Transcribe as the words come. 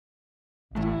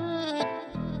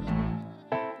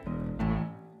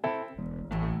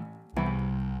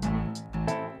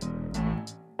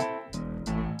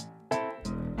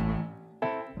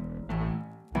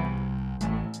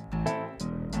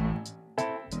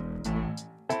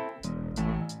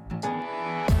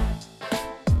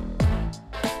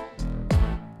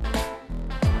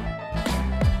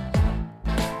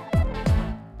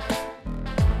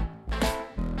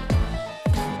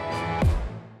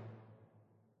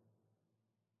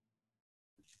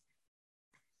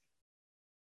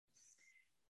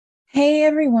Hey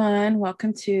everyone,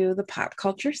 welcome to the Pop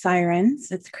Culture Sirens.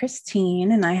 It's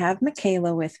Christine and I have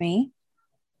Michaela with me.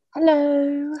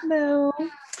 Hello. Hello.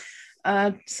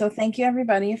 So thank you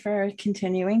everybody for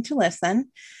continuing to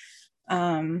listen.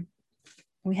 Um,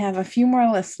 we have a few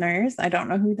more listeners. I don't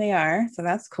know who they are, so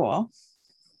that's cool.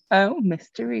 Oh,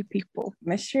 mystery people.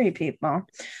 Mystery people.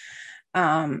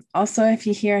 Also, if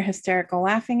you hear hysterical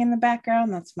laughing in the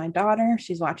background, that's my daughter.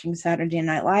 She's watching Saturday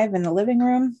Night Live in the living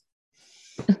room.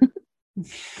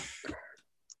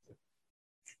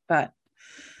 But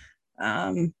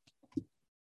I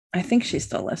think she's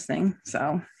still listening,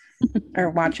 so or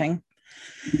watching.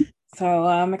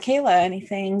 So, Michaela,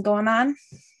 anything going on?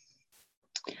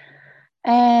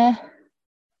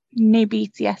 New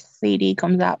BTS CD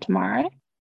comes out tomorrow,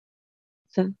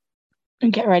 so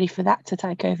get ready for that to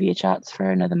take over your charts for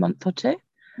another month or two.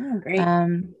 Oh, great.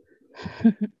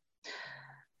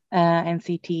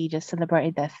 NCT just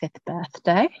celebrated their 5th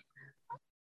birthday.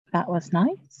 That was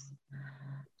nice.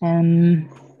 I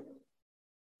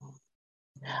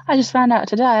just found out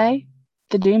today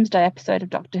the Doomsday episode of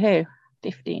Doctor Who,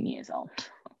 15 years old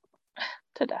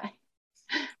today.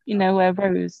 You know, where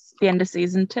Rose, the end of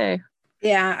season 2.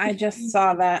 Yeah, I just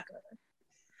saw that.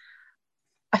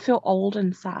 I feel old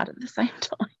and sad at the same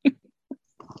time.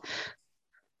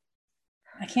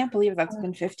 I can't believe that's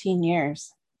been 15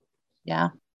 years. Yeah.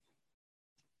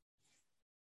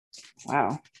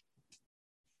 Wow.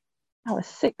 I was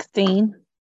 16.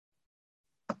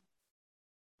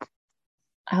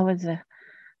 I was an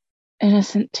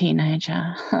innocent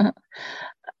teenager.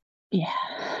 Yeah.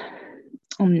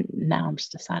 Now I'm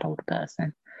just a sad old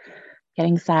person,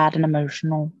 getting sad and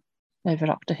emotional over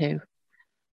Doctor Who.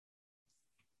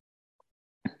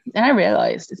 Then I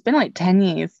realised it's been like 10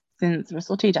 years since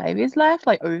Russell T Davies left,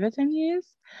 like over 10 years,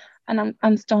 and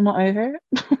I'm still not over it.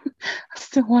 I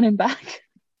still want him back.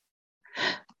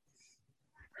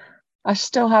 I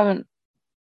still haven't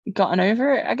gotten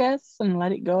over it, I guess, and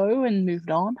let it go and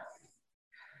moved on.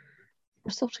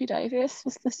 Russell T Davies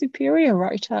was the superior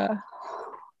writer.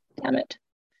 Damn it.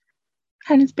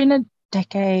 And it's been a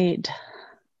decade.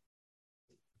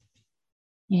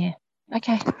 Yeah.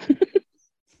 Okay.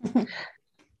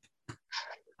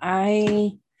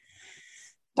 I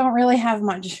don't really have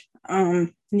much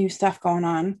new stuff going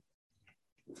on.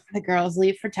 The girls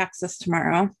leave for Texas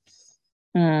tomorrow.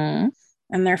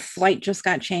 And their flight just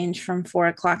got changed from 4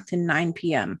 o'clock to 9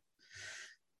 p.m.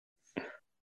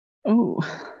 Oh.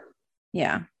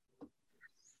 Yeah.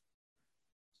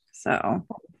 So.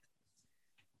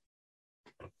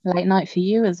 Late night for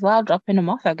you as well, dropping them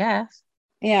off, I guess.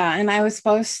 Yeah, and I was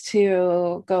supposed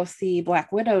to go see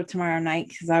Black Widow tomorrow night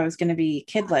because I was going to be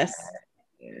kidless.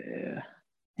 Yeah.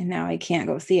 And now I can't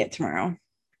go see it tomorrow.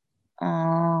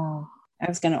 Oh. I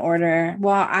was going to order,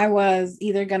 well, I was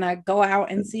either going to go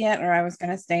out and see it or I was going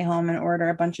to stay home and order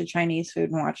a bunch of Chinese food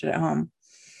and watch it at home.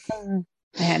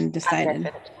 I hadn't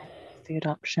decided. Food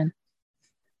option.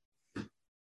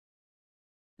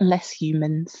 Less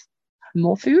humans,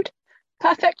 more food.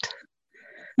 Perfect.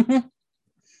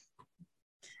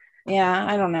 Yeah,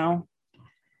 I don't know.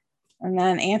 And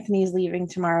then Anthony's leaving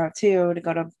tomorrow too to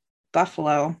go to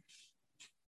Buffalo.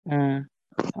 And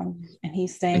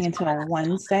he's staying until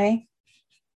Wednesday.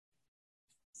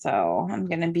 So I'm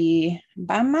going to be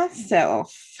by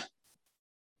myself.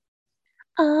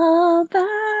 All by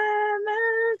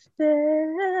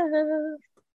myself.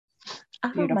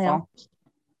 Beautiful.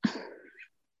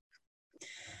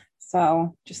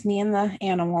 So just me and the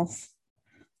animals,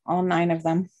 all 9 of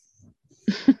them.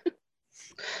 So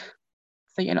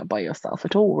you're not by yourself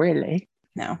at all, really?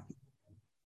 No.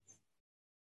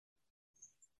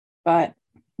 But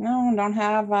no, don't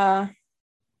have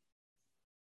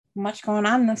much going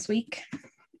on this week.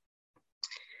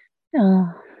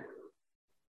 Oh.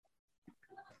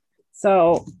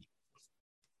 So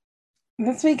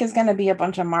this week is going to be a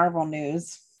bunch of Marvel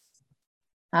news.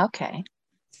 Okay.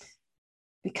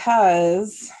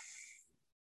 Because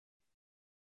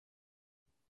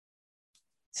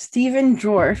Stephen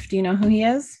Dorff, do you know who he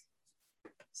is?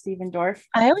 Stephen Dorff?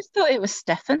 I always thought it was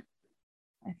Stefan.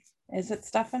 Is it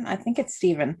Stefan? I think it's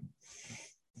Stephen.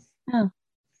 Oh.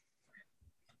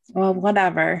 Well,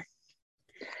 whatever.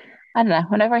 I don't know.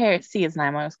 Whenever I see his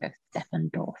name, I always go Stephen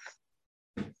Dorff.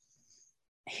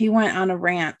 He went on a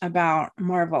rant about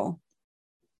Marvel,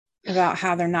 about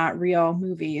how they're not real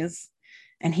movies,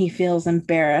 and he feels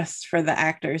embarrassed for the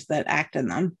actors that act in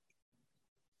them.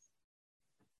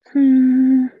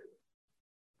 And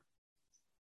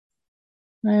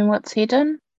what's he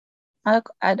done? I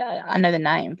know the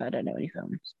name, but I don't know any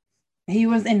films. He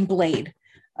was in Blade,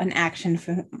 an action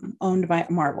film owned by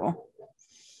Marvel.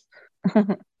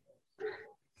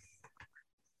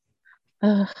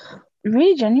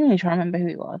 Really genuinely trying to remember who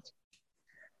he was.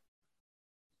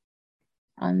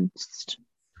 I'm just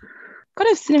could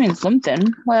have seen him in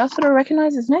something. Why else would I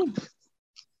recognize his name?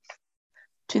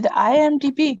 To the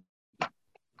IMDb.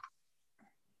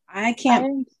 I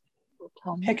can't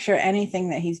picture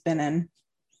anything that he's been in.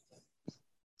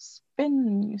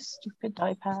 Spin, you stupid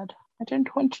iPad. I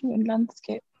don't want you in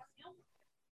landscape.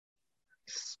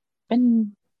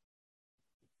 Spin.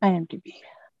 IMDb.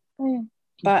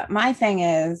 But my thing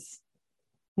is,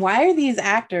 why are these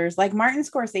actors, like Martin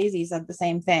Scorsese said the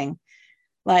same thing,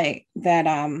 like that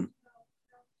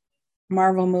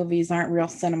Marvel movies aren't real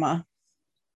cinema.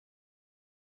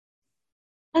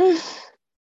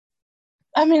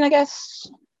 I mean, I guess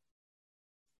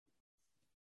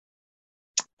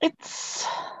it's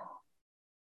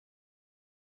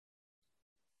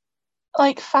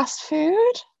like fast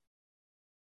food.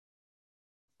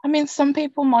 I mean, some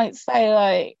people might say,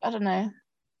 like, I don't know,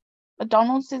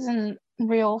 McDonald's isn't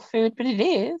real food, but it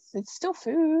is. It's still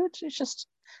food. It's just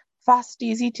fast,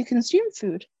 easy to consume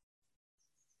food.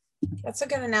 That's a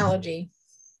good analogy.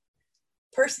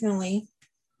 Personally,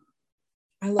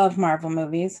 I love Marvel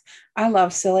movies. I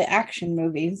love silly action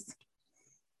movies.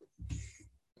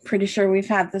 Pretty sure we've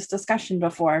had this discussion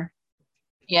before.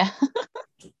 Yeah.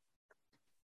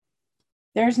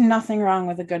 There's nothing wrong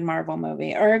with a good Marvel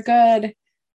movie or a good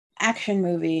action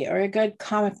movie or a good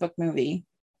comic book movie.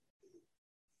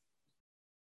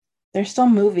 They're still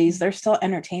movies. They're still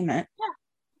entertainment. Yeah.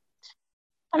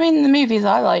 I mean, the movies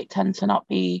I like tend to not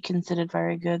be considered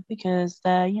very good because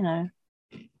they're, you know,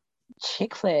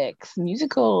 chick flicks,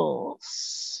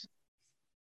 musicals.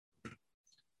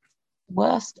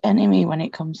 Worst enemy when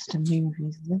it comes to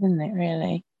movies, isn't it,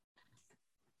 really?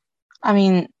 I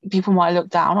mean, people might look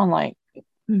down on like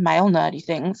male nerdy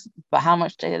things, but how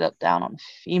much do they look down on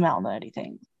female nerdy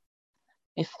things?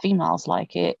 If females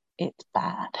like it, it's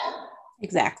bad.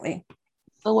 Exactly.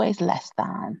 It's always less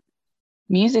than.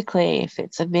 Musically, if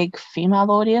it's a big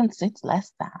female audience, it's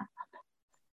less than.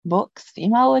 Books,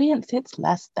 female audience, it's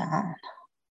less than.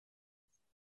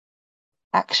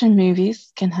 Action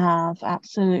movies can have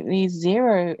absolutely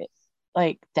zero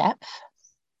like depth,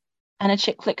 and a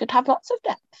chick flick could have lots of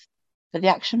depth. But the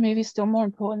action movie is still more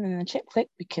important than the chick flick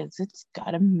because it's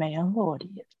got a male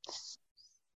audience.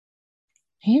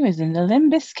 He was in the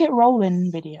Limp Bizkit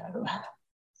Rollin' video.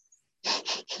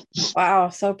 Wow,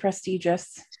 so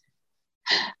prestigious.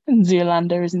 And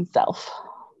Zoolander is himself.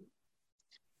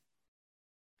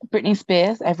 Britney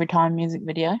Spears, Every Time music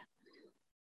video. I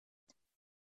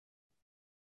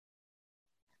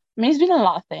mean, he's been in a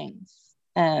lot of things.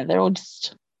 They're all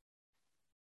just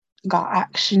got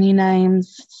actiony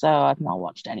names, so I've not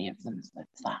watched any of them. So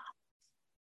it's that.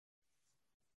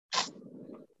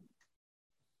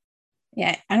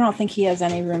 Yeah, I don't think he has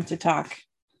any room to talk.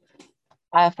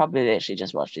 I've probably literally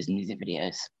just watched his music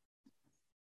videos.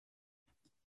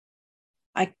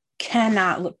 I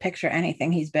cannot picture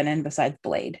anything he's been in besides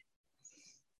Blade.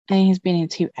 And he's been in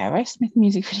 2 Aerosmith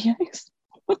music videos.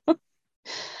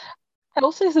 And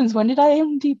also, since when did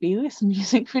IMDb list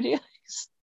music videos?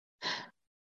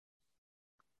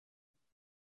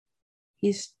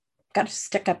 He's got to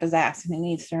stick up his ass and he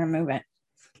needs to remove it.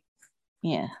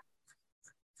 Yeah.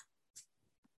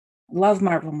 Love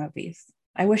Marvel movies.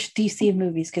 I wish DC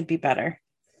movies could be better.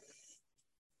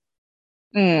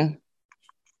 DC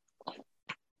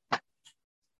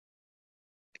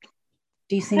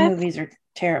movies are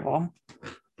terrible.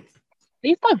 At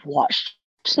least I've watched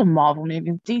some Marvel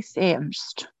movies.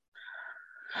 DC,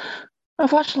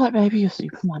 I've watched like maybe a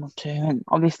Superman or 2, and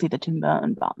obviously the Tim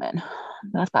Burton Batman.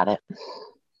 That's about it.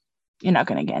 You're not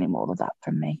going to get any more of that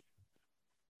from me.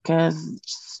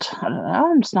 Because, I don't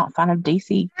know, I'm just not a fan of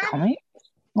DC comics.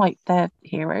 Like, their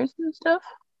heroes and stuff.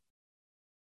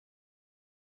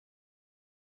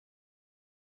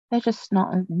 They're just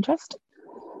not as interesting.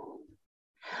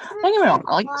 Don't get me wrong,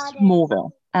 I like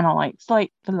Smallville. And I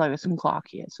like the Lois and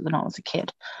Clark years when I was a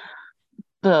kid.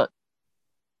 But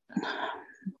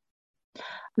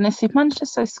and the Superman's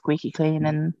just so squeaky clean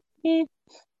and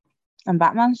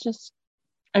Batman's just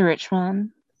a rich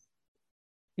man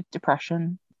with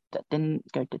depression that didn't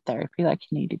go to therapy like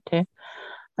he needed to,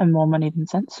 and more money than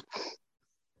sense.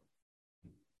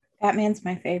 Batman's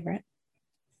my favorite.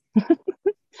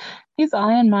 He's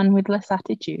Iron Man with less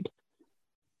attitude.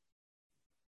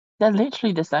 They're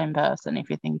literally the same person if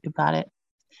you think about it.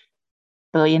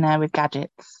 Billionaire with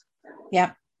gadgets.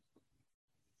 Yep.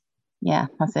 Yeah,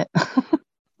 that's it.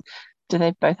 Do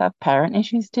they both have parent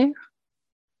issues too?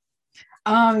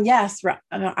 Yes,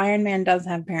 Iron Man does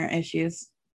have parent issues.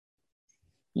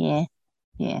 Yeah.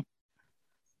 There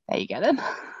you go then.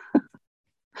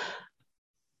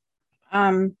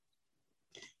 Um,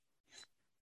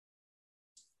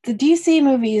 the DC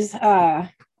movies,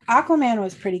 Aquaman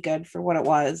was pretty good for what it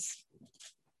was.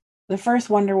 The first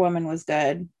Wonder Woman was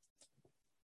good.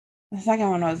 The second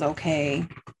one was okay.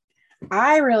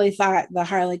 I really thought the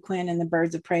Harley Quinn and the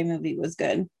Birds of Prey movie was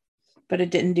good, but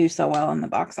it didn't do so well in the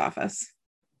box office.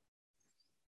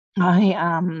 I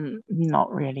am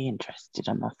not really interested,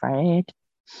 I'm afraid.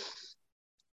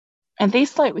 At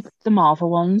least like with the Marvel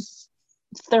ones,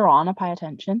 if they're on, I pay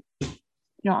attention. You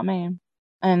know what I mean?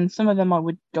 And some of them I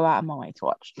would go out of my way to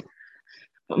watch.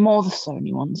 But more the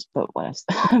Sony ones, but worse.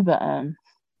 But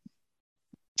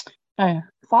oh,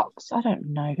 Fox, I don't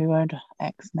know who owned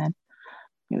X-Men.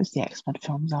 It was the X-Men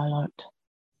films I liked.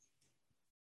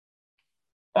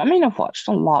 But I mean, I've watched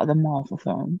a lot of the Marvel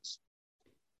films.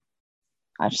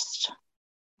 I just,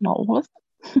 not all of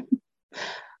them.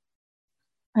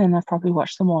 And I've probably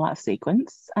watched them all out of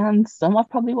sequence. And some I've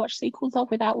probably watched sequels of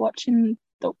without watching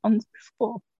the ones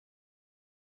before.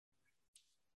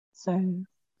 So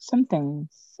some things,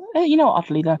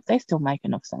 oddly enough, they still make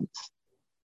enough sense.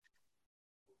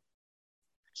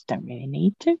 Just don't really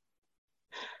need to.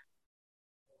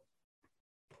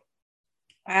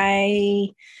 I've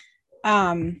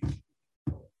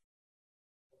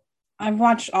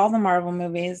watched all the Marvel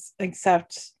movies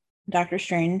except Doctor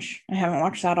Strange. I haven't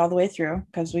watched that all the way through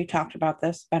because we talked about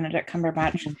this. Benedict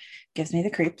Cumberbatch gives me the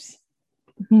creeps.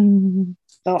 So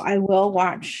I will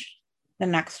watch the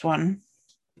next one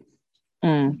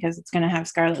because it's going to have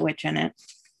Scarlet Witch in it.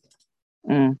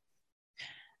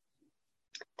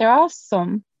 There are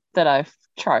some that I've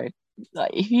tried.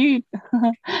 Like, if you're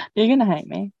gonna hate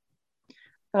me.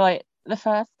 But like the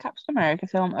first Captain America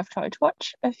film, I've tried to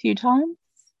watch a few times.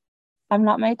 I've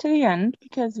not made to the end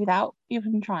because without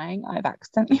even trying, I've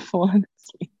accidentally fallen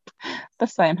asleep. The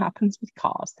same happens with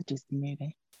Cars, the Disney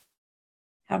movie.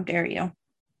 How dare you?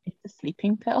 It's a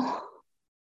sleeping pill.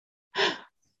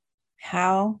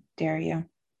 How dare you?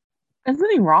 There's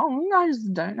nothing wrong. I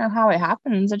just don't know how it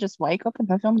happens. I just wake up and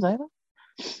the film's over.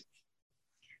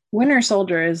 Winter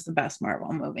Soldier is the best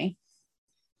Marvel movie.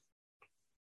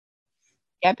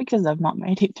 Yeah, because I've not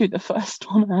made it through the first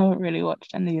one. I haven't really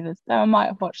watched any of this. Though I might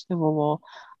have watched Civil War.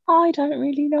 I don't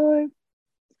really know.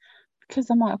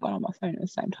 Because I might have gone on my phone at the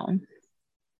same time.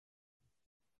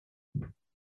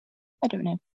 I don't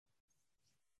know.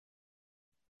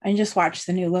 I just watched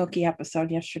the new Loki episode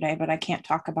yesterday, but I can't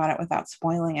talk about it without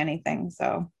spoiling anything.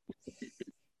 So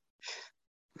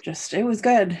it was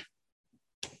good.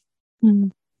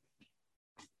 And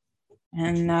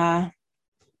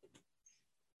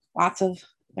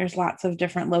there's lots of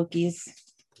different Lokis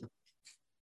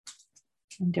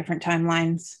in different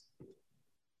timelines.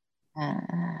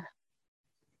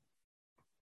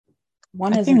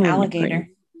 One is an really alligator.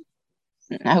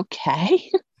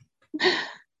 Okay.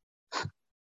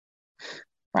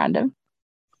 Random.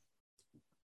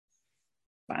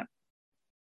 But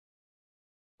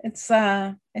it's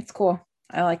cool.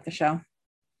 I like the show.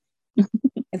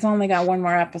 It's only got one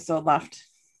more episode left.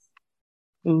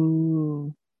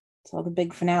 Ooh. So the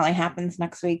big finale happens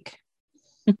next week.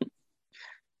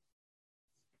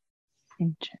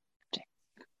 Interesting.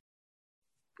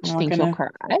 Do you think you'll cry?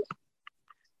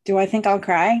 Do I think I'll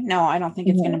cry? No, I don't think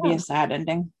it's going to be a sad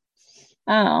ending.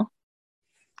 Oh.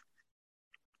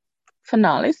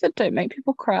 Finales that don't make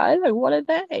people cry? Like, what are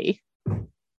they?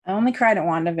 I only cried at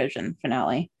WandaVision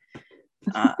finale.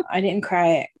 I didn't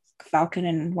cry at Falcon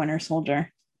and Winter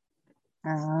Soldier.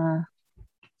 That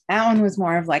one was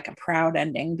more of like a proud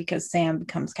ending because Sam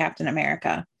becomes Captain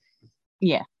America.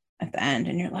 Yeah. At the end,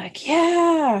 and you're like,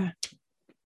 yeah.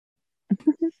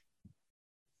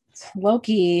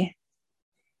 Loki.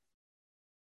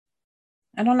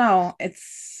 I don't know.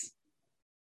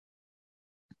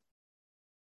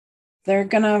 They're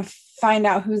gonna find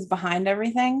out who's behind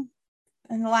everything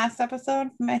in the last episode,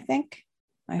 I think.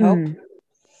 I hope.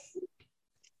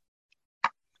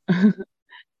 I'll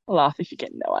laugh if you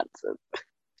get no answers.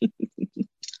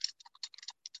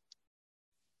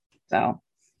 So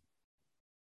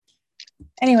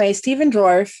anyway, Stephen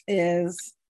Dorff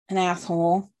is an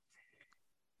asshole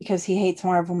because he hates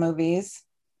Marvel movies.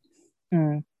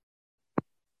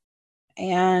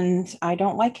 And I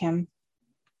don't like him.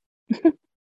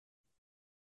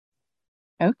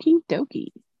 Okie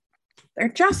dokie. They're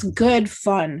just good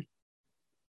fun.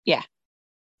 Yeah.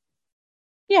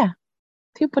 Yeah.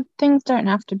 Things don't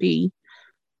have to be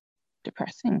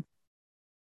depressing.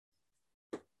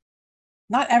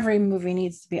 Not every movie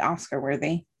needs to be Oscar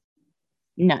worthy.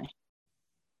 No.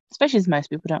 Especially as most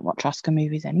people don't watch Oscar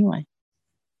movies anyway.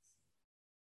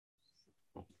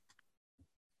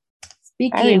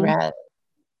 Very rare.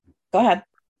 Go ahead.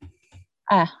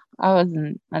 I I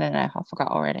don't know, I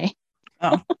forgot already.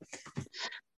 Oh.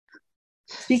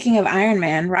 Speaking of Iron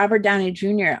Man, Robert Downey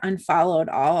Jr. unfollowed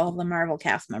all of the Marvel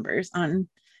cast members on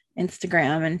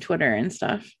Instagram and Twitter and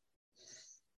stuff.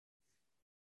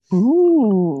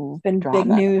 Ooh. It's been drama. Big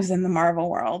news in the Marvel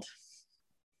world.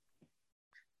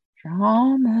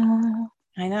 Drama.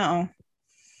 I know.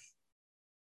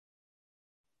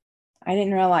 I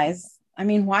didn't realize. I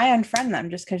mean, why unfriend them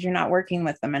just because you're not working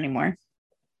with them anymore?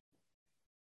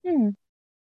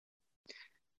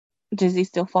 Does he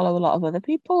still follow a lot of other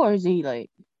people, or is he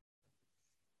like?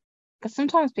 Because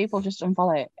sometimes people just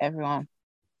unfollow everyone.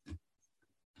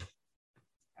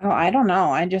 Oh, I don't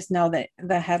know. I just know that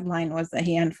the headline was that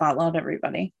he unfollowed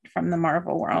everybody from the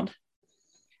Marvel world.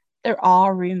 There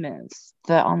are rumors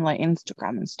that on like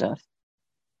Instagram and stuff,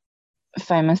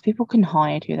 famous people can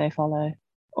hide who they follow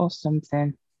or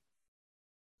something.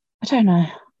 I don't know.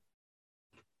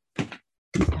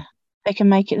 They can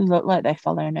make it look like they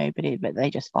follow nobody, but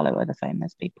they just follow other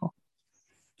famous people.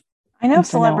 I know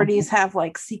celebrities have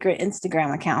like secret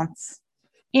Instagram accounts.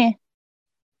 Yeah.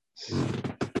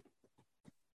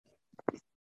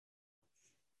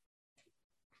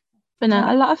 But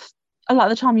no, a lot of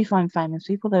the time you find famous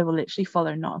people, they will literally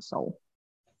follow not a soul.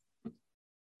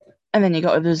 And then you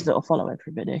got others that will follow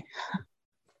everybody.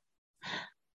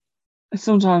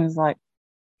 Sometimes like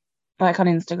on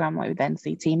Instagram, like with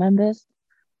NCT members,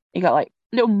 you got like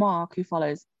little Mark who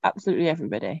follows absolutely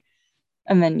everybody.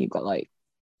 And then you've got like,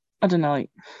 I don't know, like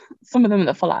some of them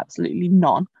that follow absolutely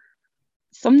none.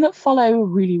 Some that follow a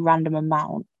really random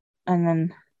amount. And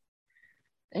then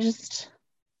they're just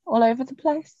all over the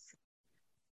place.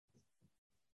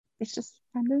 It's just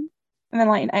random. And then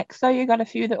like in EXO, you got a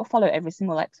few that will follow every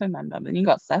single EXO member. Then you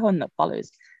got Sehun that follows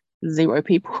 0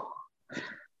 people.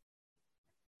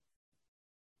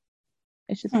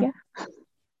 It's just, yeah.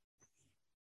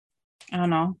 I don't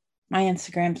know. My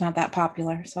Instagram's not that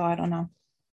popular, so I don't know.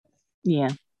 Yeah.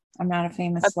 I'm not a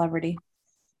famous celebrity.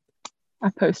 I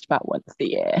post about once a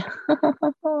year.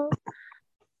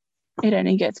 It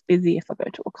only gets busy if I go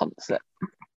to a concert.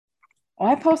 Well,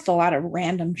 I post a lot of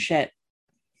random shit.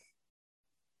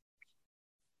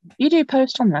 You do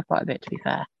post on there quite a bit, to be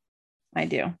fair. I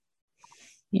do.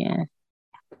 Yeah.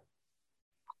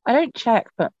 I don't check,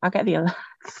 but I get the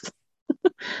alerts.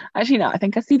 Actually, no, I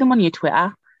think I see them on your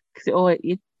Twitter. Because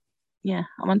yeah,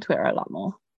 I'm on Twitter a lot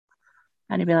more.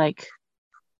 And it'd be like,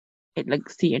 it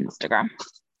links to your Instagram.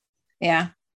 Yeah.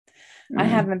 I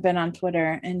haven't been on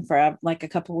Twitter in for like a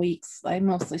couple weeks. I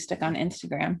mostly stick on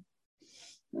Instagram.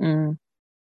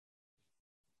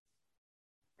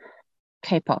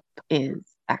 K-pop is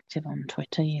active on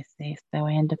Twitter, you see, so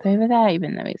I end up over there,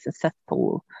 even though it's a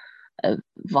cesspool of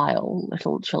vile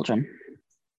little children.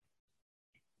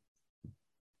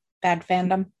 Bad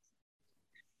fandom.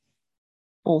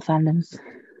 All fandoms.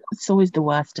 It's always the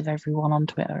worst of everyone on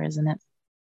Twitter, isn't it?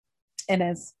 It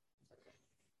is.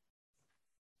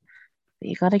 But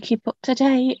you got to keep up to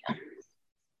date.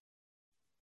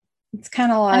 It's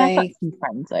kind of like... And I've got some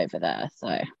friends over there,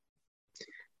 so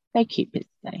they keep it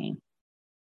sane.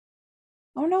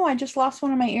 Oh no, I just lost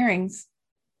one of my earrings.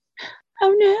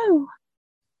 Oh no.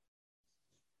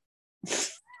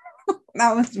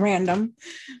 That was random.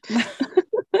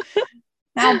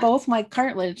 Now both my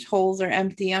cartilage holes are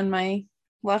empty on my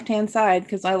left-hand side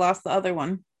because I lost the other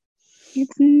one.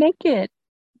 It's naked.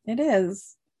 It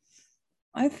is.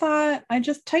 I thought I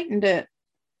just tightened it.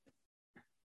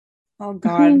 Oh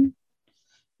God.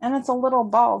 And it's a little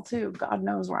ball too. God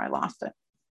knows where I lost it.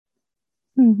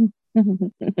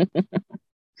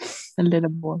 A little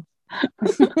ball.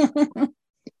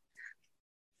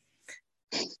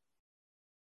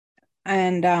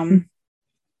 And I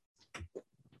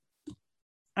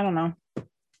don't know.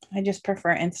 I just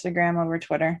prefer Instagram over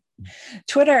Twitter.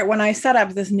 Twitter, when I set up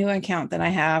this new account that I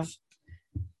have,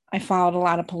 I followed a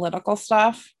lot of political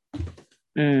stuff.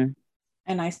 And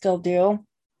I still do.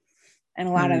 And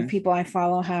a lot of the people I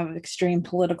follow have extreme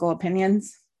political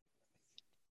opinions.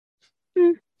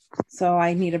 So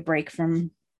I need a break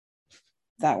from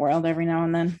that world every now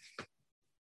and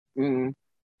then.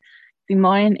 See,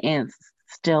 mine is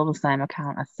still the same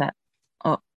account I set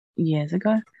up years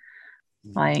ago.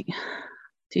 Like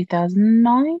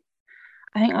 2009.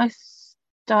 I think I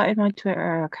started my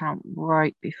Twitter account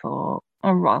right as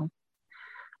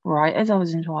I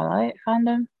was in Twilight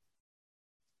fandom,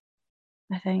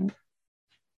 I think.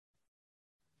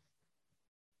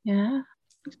 Yeah,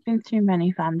 it's been too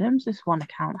many fandoms this one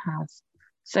account has.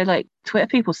 So like Twitter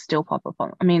people still pop up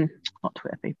on, I mean, not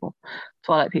Twitter people,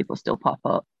 Twilight people still pop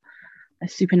up.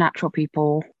 There's Supernatural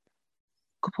people,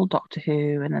 a couple Doctor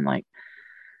Who, and then like,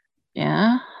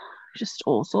 yeah, just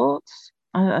all sorts.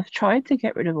 I've tried to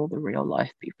get rid of all the real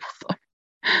life people, so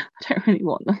I don't really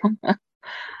want them on there.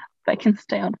 They can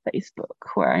stay on Facebook,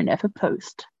 where I never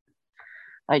post.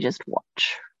 I just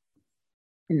watch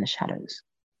in the shadows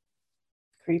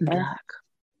and Creeper. dark.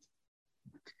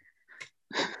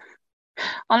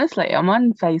 Honestly, I'm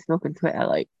on Facebook and Twitter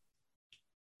like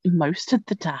most of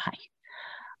the day,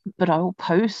 but I will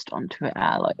post on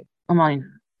Twitter. Like, I'm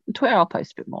on Twitter, I'll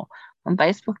post a bit more. On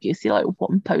Facebook, you see like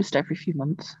one post every few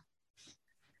months.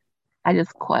 I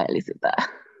just quietly sit there,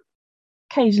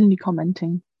 occasionally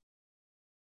commenting.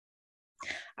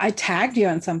 I tagged you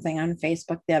on something on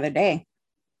Facebook the other day.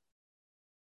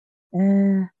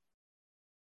 Uh,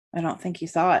 I don't think you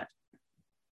saw it.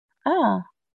 ah,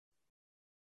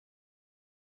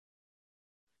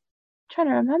 trying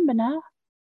to remember now.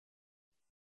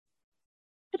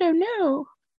 I don't know.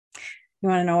 You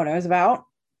want to know what it was about?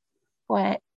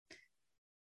 What?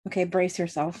 Okay, brace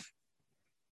yourself.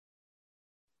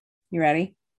 You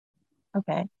ready?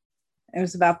 Okay. It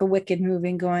was about the Wicked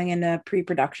movie going into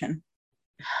pre-production.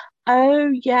 Oh,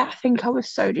 yeah, I think I was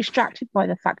so distracted by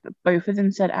the fact that both of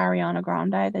them said Ariana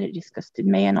Grande that it disgusted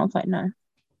me, and I was like, no.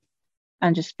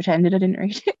 And just pretended I didn't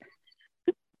read it.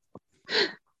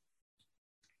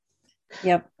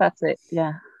 Yep. That's it,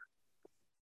 yeah.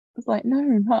 I was like,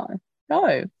 no.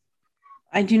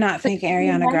 I do not But think she's an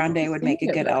Ariana Grande amazing would make a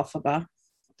good singer. Elphaba.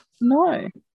 No.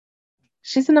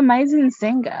 She's an amazing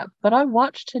singer, but I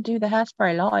watched her do the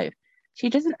Hairspray live. She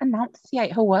doesn't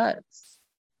enunciate her words.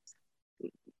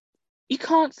 You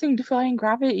can't sing Defying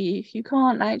Gravity if you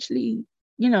can't actually,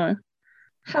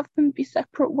 have them be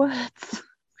separate words.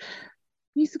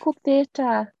 Musical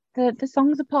theatre. The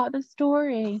songs are part of the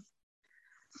story.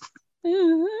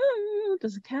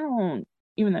 Doesn't count.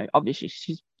 Even though obviously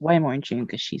she's way more in tune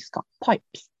because she's got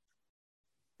pipes.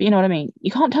 But you know what I mean?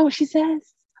 You can't tell what she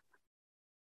says.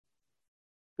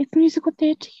 It's musical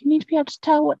theatre. You need to be able to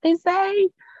tell what they say.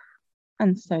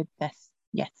 And so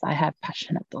yes, I have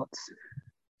passionate thoughts.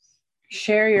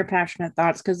 Share your passionate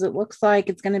thoughts because it looks like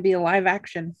it's going to be a live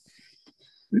action.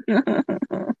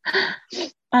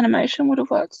 Animation would have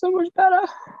worked so much better.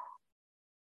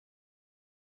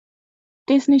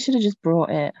 Disney should have just brought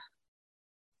it.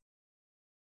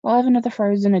 We'll have another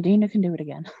Frozen. Adina can do it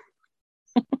again.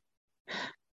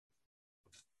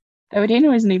 Though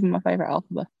Adina isn't even my favourite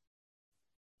Elphaba.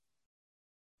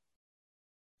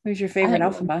 Who's your favorite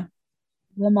Elphaba?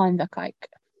 Lemijn the Kike.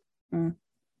 Mm.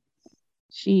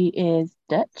 She is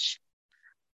Dutch,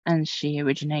 and she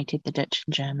originated the Dutch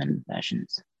and German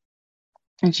versions.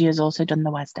 And she has also done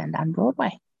the West End and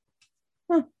Broadway.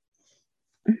 Huh.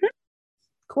 Mm-hmm.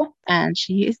 Cool. And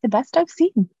she is the best I've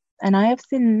seen. And I have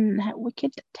seen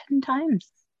Wicked 10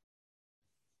 times.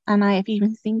 And I have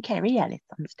even seen Kerry Ellis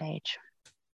on stage.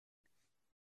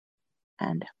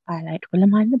 And I liked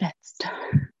Willemine the best.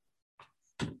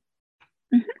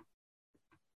 Mm-hmm.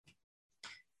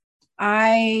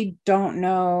 I don't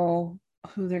know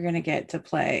who they're going to get to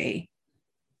play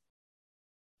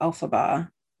Elphaba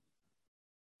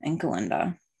and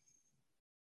Glinda.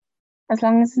 As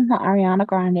long as it's not Ariana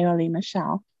Grande or Lee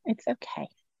Michelle, it's okay.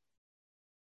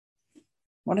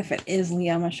 What if it is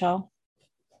Leah Michelle?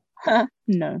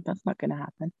 No, that's not going to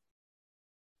happen.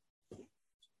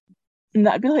 And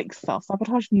that'd be like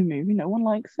self-sabotaging your movie. No one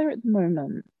likes her at the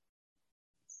moment.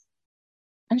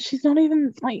 And she's not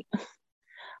even like...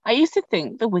 I used to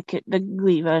think the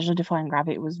Glee version of Defying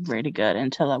Gravity was really good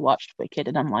until I watched Wicked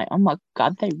and I'm like, oh my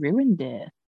God, they ruined it.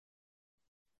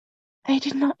 They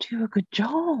did not do a good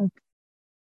job.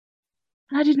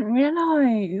 And I didn't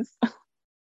realise.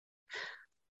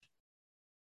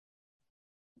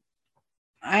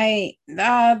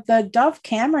 The Dove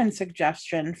Cameron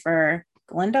suggestion for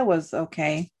Glinda was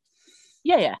okay.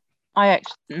 Yeah. I've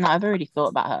already thought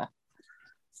about her.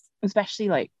 Especially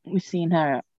like we've seen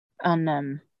her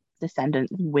on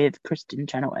Descendants with Kristen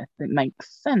Chenoweth. It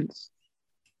makes sense.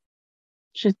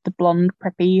 She's the blonde,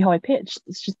 preppy, high pitched.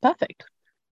 It's just perfect.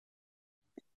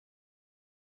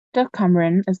 Dove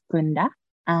Cameron as Glinda,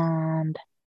 and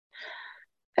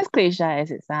as cliche as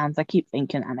it sounds, I keep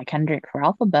thinking Anna Kendrick for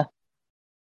Elphaba.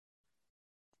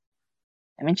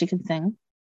 I mean, she can sing.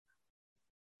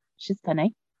 She's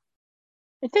funny.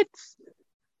 It fits.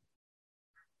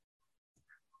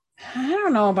 I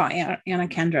don't know about Anna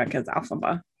Kendrick as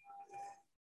Elphaba.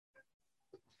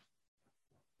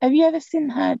 Have you ever seen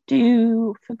her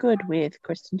do For Good with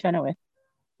Kristen Chenoweth?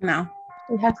 No.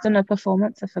 She has done a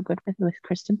performance of For Good with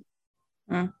Kristen.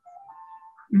 Mm.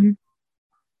 Mm.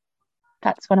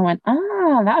 That's when I went,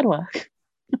 that would work.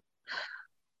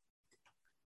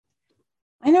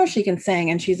 I know she can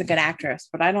sing and she's a good actress,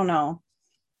 but I don't know.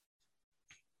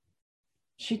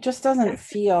 She just doesn't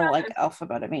feel like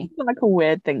Alphaba to me. Like a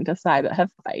weird thing to say, but her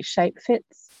face shape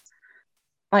fits.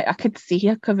 Like I could see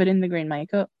her covered in the green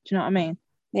makeup. Do you know what I mean?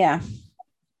 Yeah.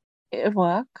 It would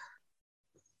work.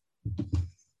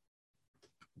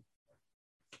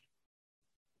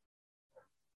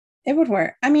 It would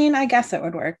work. I mean, I guess it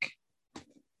would work.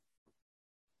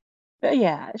 But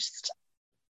yeah, it's just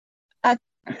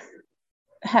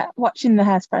watching the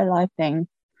Hairspray live thing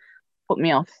put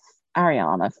me off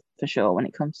Ariana for sure when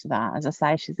it comes to that. As I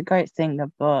say, she's a great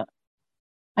singer, but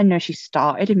I know she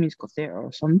started in musical theatre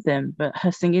or something, but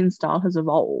her singing style has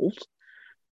evolved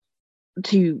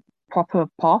to proper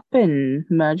pop and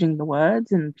merging the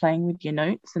words and playing with your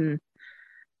notes. And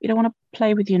you don't want to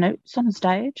play with your notes on a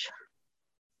stage.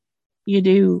 You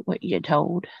do what you're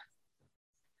told,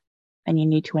 and you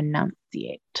need to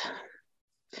enunciate.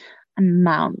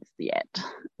 Enunciate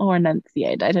or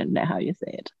enunciate. I don't know how you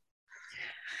say it,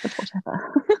 but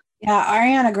whatever. Yeah,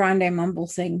 Ariana Grande mumble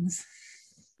sings.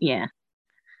 Yeah.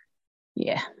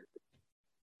 Yeah.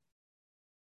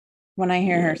 When I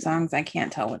hear her songs, I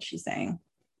can't tell what she's saying.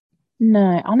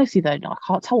 No, honestly though, no, I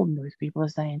can't tell what most people are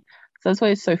saying. So that's why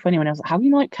it's so funny when I was like, how do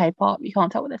you like K-pop? You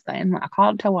can't tell what they're saying. Like, I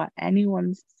can't tell what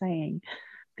anyone's saying.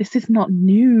 This is not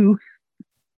new.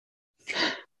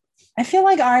 I feel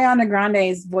like Ariana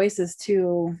Grande's voice is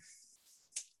too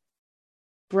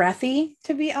breathy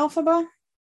to be Alphaba.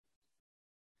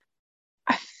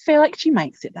 I feel like she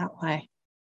makes it that way.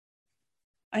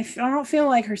 I don't feel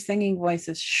like her singing voice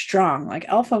is strong. Like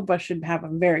Alphaba should have a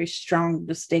very strong,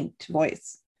 distinct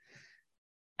voice.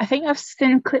 I think I've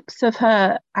seen clips of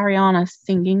her, Ariana,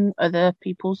 singing other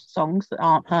people's songs that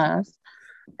aren't hers,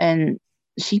 and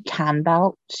she can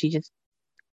belt. She just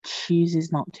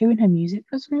chooses not to in her music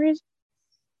for some reason.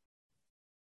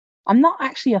 I'm not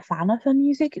actually a fan of her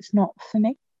music. It's not for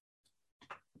me.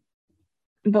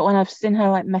 But when I've seen her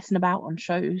like messing about on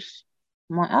shows,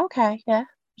 I'm like, okay, yeah,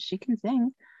 she can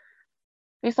sing.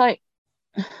 It's like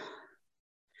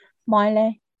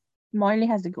Miley. Miley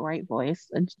has a great voice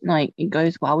and like it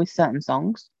goes well with certain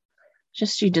songs.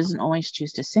 Just she doesn't always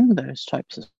choose to sing those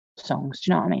types of songs. Do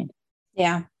you know what I mean?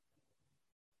 Yeah.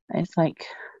 It's like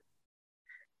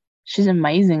she's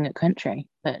amazing at country,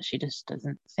 but she just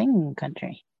doesn't sing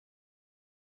country.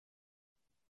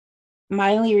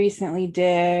 Miley recently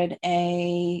did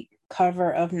a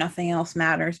cover of Nothing Else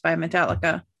Matters by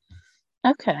Metallica.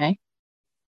 Okay.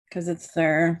 Because it's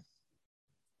their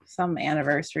some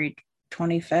anniversary,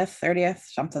 25th, 30th,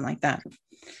 something like that.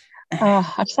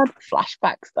 Oh, I just had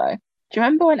flashbacks though. Do you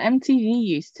remember when MTV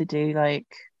used to do like,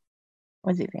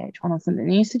 was it VH1 or something?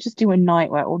 They used to just do a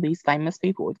night where all these famous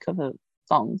people would cover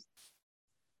songs.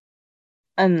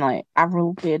 And like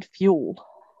Avril did Fuel.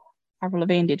 Avril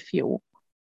Lavigne did Fuel.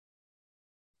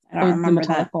 I don't remember the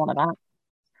Metallica that. one about.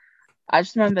 I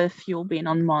just remember Fuel being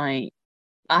on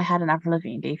I had an Avril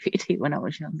Lavigne DVD when I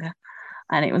was younger,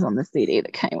 and it was on the CD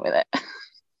that came with it.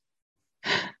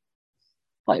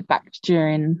 Like back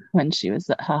during when she was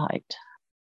at her height.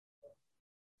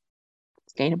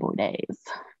 Skater boy days.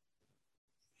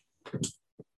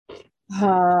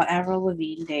 Avril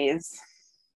Lavigne days.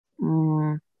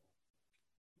 So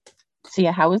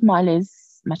yeah, how was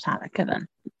Miley's Metallica then?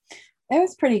 It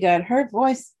was pretty good. Her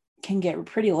voice can get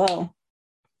pretty low.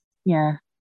 Yeah.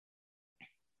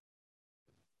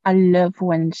 I love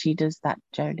when she does that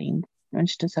Jolene, when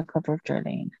she does her cover of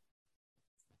Jolene.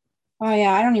 Oh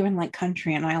yeah, I don't even like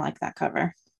country and I like that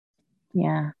cover.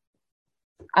 Yeah.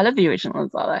 I love the original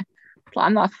as well though.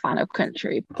 I'm not a fan of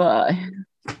country, but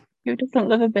who doesn't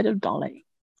love a bit of Dolly?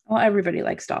 Well, everybody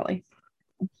likes Dolly.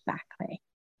 Exactly.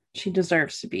 She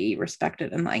deserves to be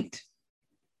respected and liked.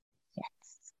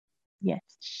 Yes. Yes,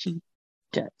 she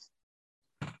does.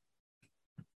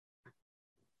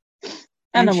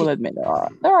 And I will admit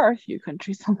there are a few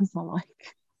country songs I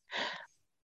like.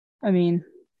 I mean,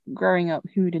 growing up,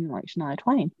 who didn't like Shania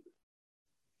Twain?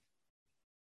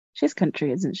 She's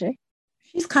country, isn't she?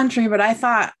 She's country, but I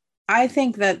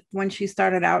think that when she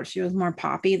started out, she was more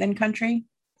poppy than country.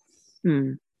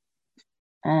 And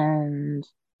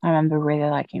I remember really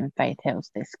liking Faith Hill's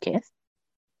This Kiss.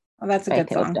 Oh, that's a Faith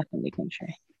good Hill's song. definitely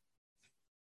country.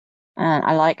 And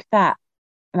I like that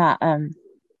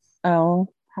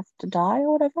Earl Has to Die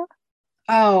or whatever.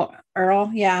 Oh,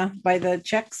 Earl, yeah, by the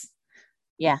Chicks.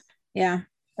 Yeah. Yeah.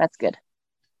 That's good.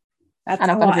 That's and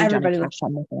I've got a bit of Johnny everybody Cash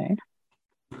on the phone.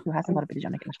 Who hasn't got a bit of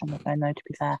Johnny Cash on the phone though, to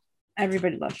be fair?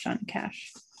 Everybody loves Johnny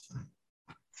Cash.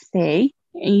 See?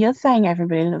 You're saying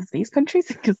everybody loves these country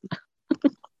singers.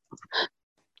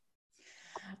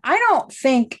 I don't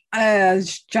think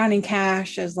Johnny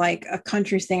Cash is like a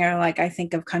country singer like I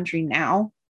think of country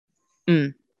now.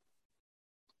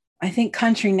 I think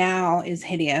Country Now is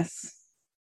hideous.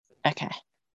 Okay.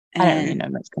 I don't really know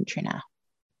much Country Now.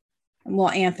 Well,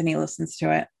 Anthony listens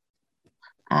to it.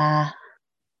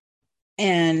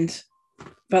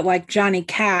 But like Johnny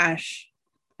Cash,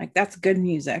 like that's good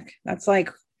music. That's like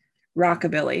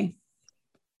rockabilly.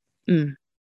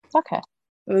 Okay.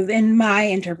 In my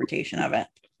interpretation of it.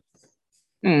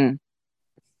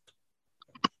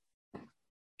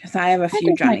 Because I have a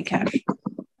few Johnny Cash.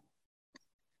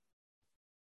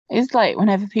 It's like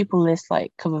whenever people list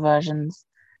like cover versions,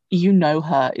 you know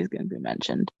Hurt is going to be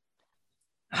mentioned.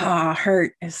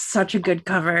 Hurt is such a good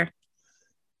cover.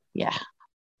 Yeah.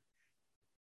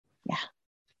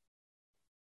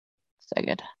 So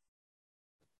good.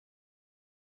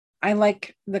 I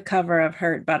like the cover of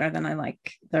Hurt better than I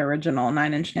like the original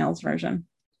 9 Inch Nails version.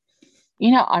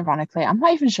 You know, ironically, I'm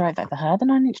not even sure I've ever heard the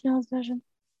 9 Inch Nails version.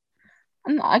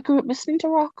 And I grew up listening to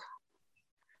rock.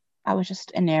 I was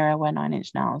just in an era where 9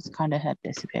 Inch Nails kind of had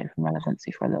disappeared from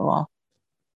relevancy for a little while,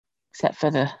 except for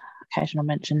the occasional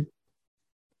mention.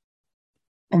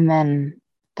 And then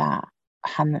that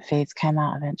Hand That Feeds came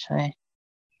out eventually,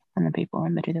 and then people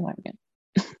remembered who they were again.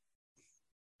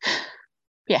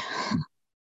 Yeah.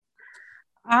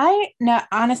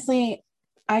 Honestly,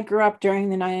 I grew up during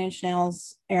the 9 Inch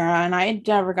Nails era, and I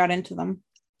never got into them.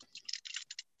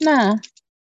 No.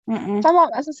 My mom,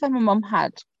 as I said, my mom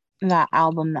had that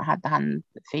album that had the Hand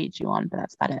That Feeds You on, but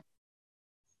that's about it.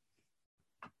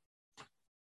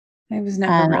 I was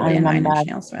never really a 9 Inch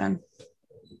Nails fan.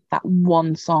 That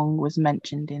one song was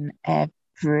mentioned in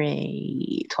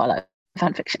every Twilight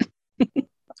fanfiction.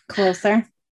 Closer?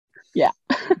 Yeah.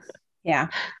 Yeah.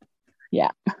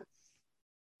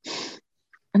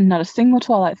 And not a single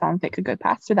Twilight fanfic could go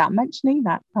past without mentioning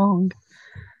that song.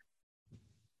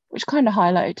 Which kind of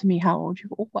highlighted to me how old you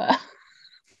all were.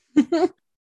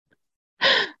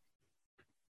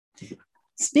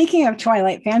 Speaking of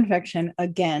Twilight fanfiction,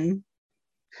 again,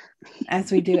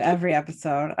 as we do every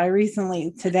episode, I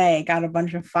recently today got a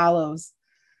bunch of follows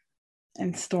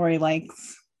and story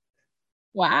likes.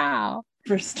 Wow.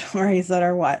 For stories that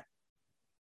are what?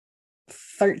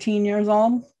 13 years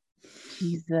old?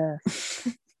 Jesus.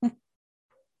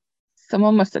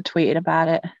 Someone must have tweeted about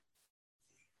it.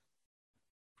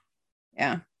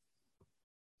 Yeah.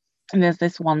 And there's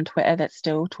this one Twitter that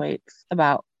still tweets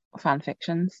about fan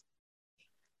fictions.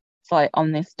 It's like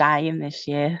on this day in this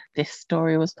year, this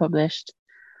story was published.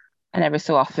 And every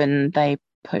so often they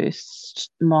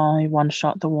post my one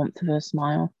shot, The Warmth of Her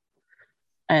Smile.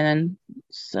 And then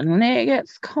suddenly it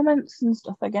gets comments and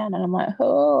stuff again. And I'm like,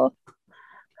 oh,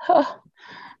 I'm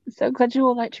so glad you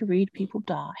all like to read people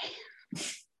die.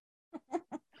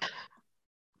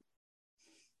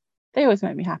 They always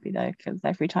make me happy though, because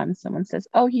every time someone says,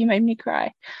 oh, you made me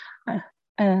cry,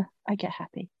 I get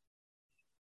happy.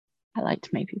 I like to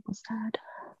make people sad.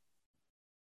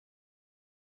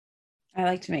 I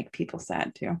like to make people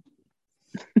sad too.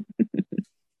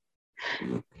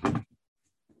 Even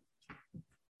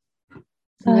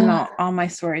though all my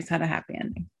stories had a happy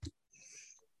ending.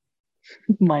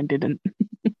 Mine didn't.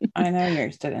 I know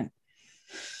yours didn't.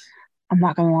 I'm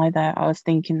not gonna lie though, I was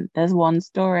thinking there's one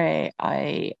story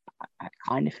I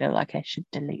kind of feel like I should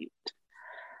delete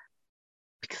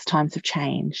because times have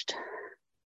changed.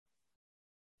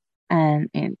 And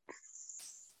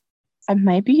I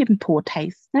may be in poor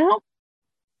taste now.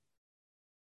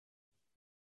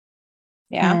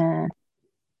 Yeah.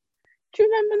 Do you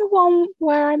remember the one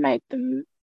where I made them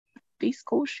be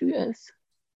school shooters?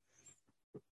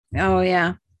 Oh,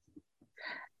 yeah.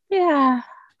 Yeah.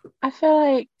 I feel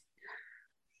like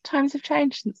times have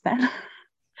changed since then.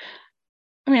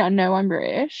 I mean, I know I'm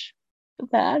British,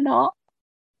 but they're not.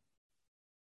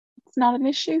 It's not an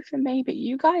issue for me, but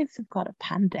you guys have got a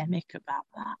pandemic about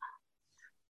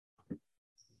that.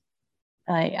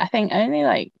 Like, I think only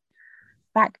like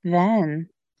back then,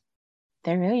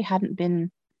 there really hadn't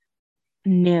been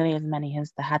nearly as many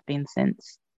as there had been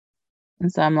since.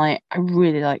 And so I'm like, I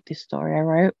really like this story I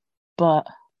wrote, but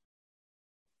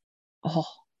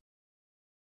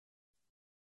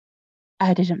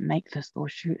I didn't make the school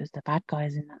shooters the bad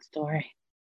guys in that story.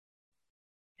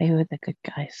 They were the good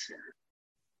guys.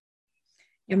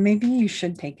 Yeah, maybe you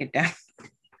should take it down.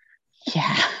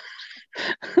 Yeah.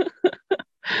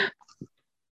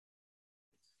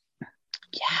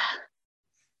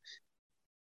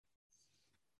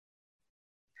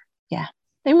 Yeah.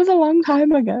 It was a long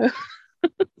time ago.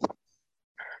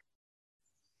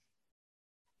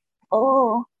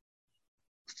 Oh.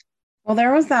 Well,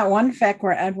 there was that one fic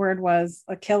where Edward was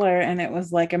a killer and it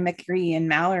was like a McRee and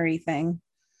Mallory thing.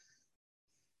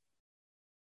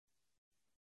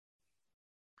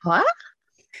 What?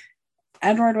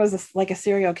 Edward was like a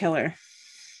serial killer.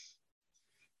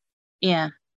 Yeah.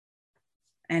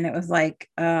 And it was like,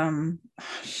 oh,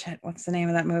 shit, what's the name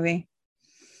of that movie?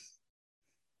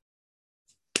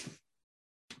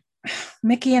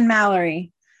 Mickey and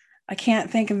Mallory. I can't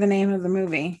think of the name of the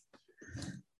movie.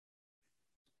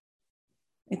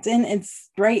 It's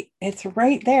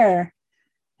right there.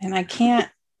 And I can't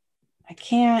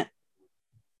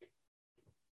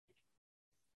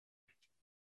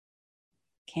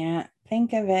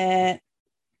think of it.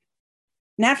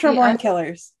 Natural Born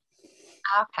Killers.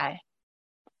 Okay.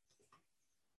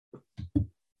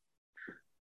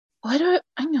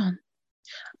 Hang on.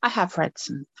 I have read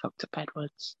some fucked up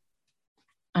Edwards.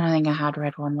 And I think I had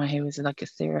read one where he was like a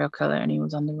serial killer and he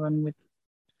was on the run with.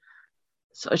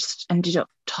 So I just ended up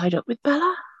tied up with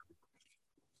Bella.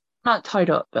 Not tied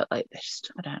up, but like,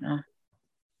 I don't know.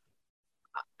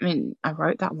 I mean, I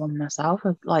wrote that one myself,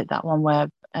 like that one where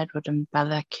Edward and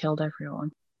Bella killed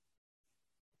everyone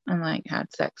and like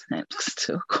had sex and it was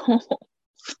still cool.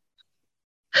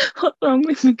 What's wrong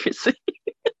with me, Chrissy?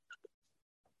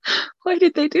 Why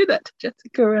did they do that to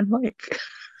Jessica and Mike?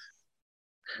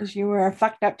 Because you were a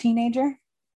fucked up teenager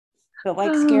that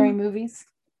likes scary movies.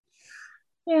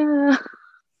 Yeah.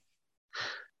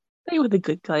 They were the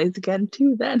good guys again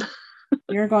too then.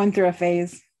 You're going through a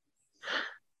phase.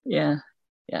 Yeah.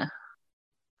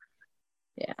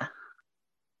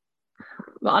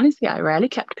 But honestly, I rarely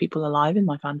kept people alive in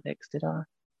my fanfics, did I?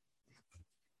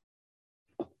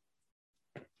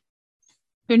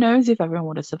 Who knows if everyone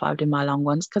would have survived in my long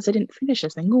ones because I didn't finish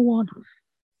a single one.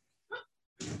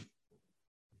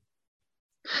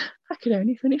 I could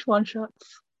only finish one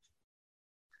shots.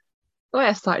 Oh,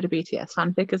 I started a BTS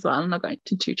fanfic as well, and I got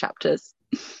into 2 chapters.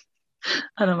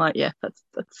 And I'm like, yeah,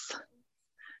 that's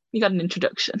you got an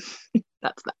introduction.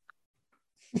 That's that.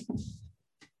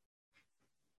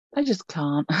 I just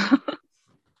can't.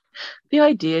 The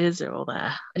ideas are all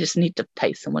there. I just need to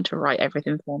pay someone to write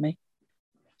everything for me.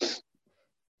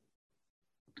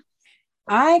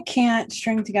 I can't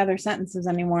string together sentences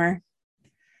anymore.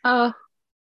 I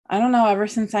don't know. Ever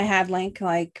since I had Link,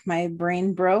 like my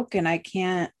brain broke and I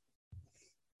can't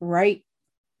write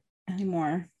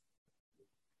anymore.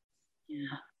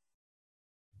 Yeah.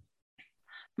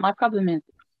 My problem is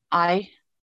I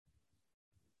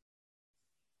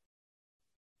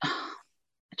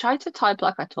try to type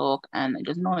like I talk and it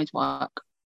doesn't always work.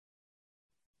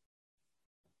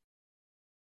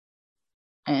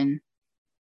 And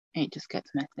it just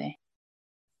gets messy.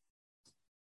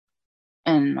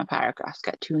 And my paragraphs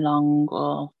get too long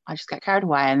or I just get carried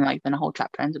away and like then a whole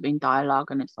chapter ends up being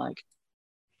dialogue and it's like,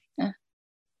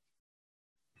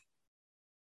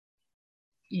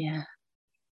 yeah.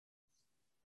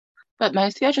 But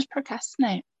mostly I just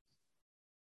procrastinate.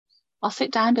 I'll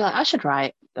sit down and be like, I should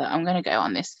write, but I'm going to go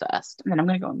on this first. And then I'm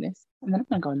going to go on this. And then I'm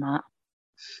going to go on that.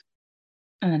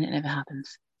 And then it never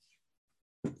happens.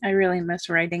 I really miss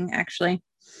writing, actually.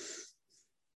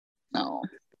 No.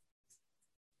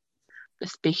 But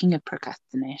speaking of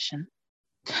procrastination,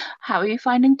 how are you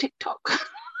finding TikTok?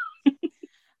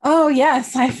 Oh,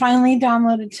 yes. I finally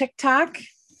downloaded TikTok.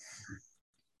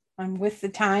 I'm with the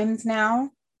times now.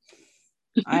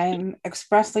 I'm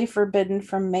expressly forbidden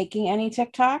from making any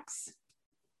TikToks.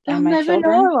 They'll never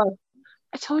know.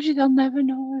 I told you they'll never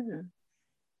know.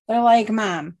 They're like,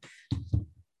 Mom,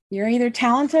 you're either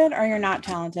talented or you're not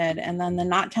talented. And then the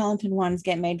not talented ones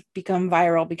become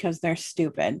viral because they're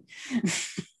stupid.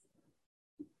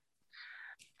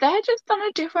 They're just on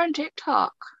a different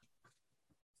TikTok.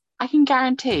 I can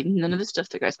guarantee none of the stuff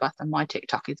that goes past on my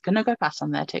TikTok is going to go past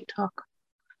on their TikTok.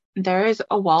 There is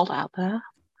a world out there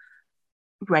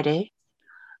ready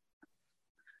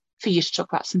for you to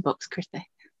talk about some books, Chrissy.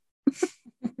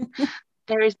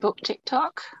 There is book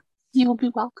TikTok. You will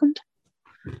be welcomed.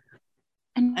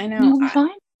 And I know. you'll be fine.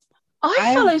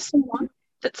 I follow someone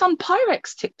that's on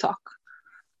Pyrex TikTok.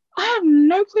 I have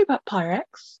no clue about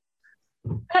Pyrex.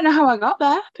 I don't know how I got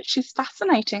there, but she's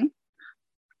fascinating.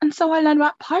 And so I learned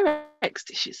about Pyrex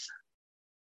dishes.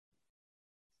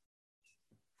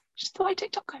 Just the way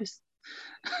TikTok goes.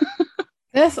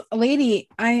 This lady,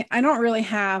 I don't really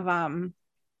have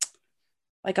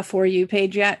like a For You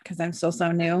page yet because I'm still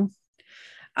so new.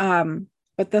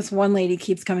 But this one lady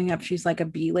keeps coming up. She's like a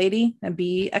bee lady, a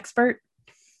bee expert.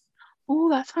 Oh,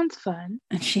 that sounds fun.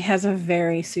 And she has a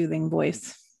very soothing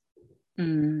voice.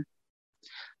 Some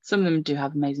of them do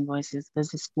have amazing voices. There's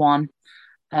this one,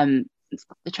 it's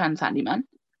the trans handyman.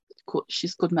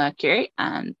 She's called Mercury,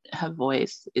 and her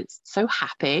voice is so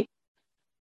happy.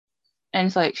 And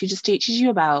it's like she just teaches you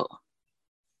about,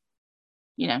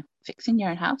 fixing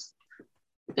your own house.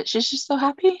 But she's just so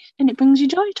happy, and it brings you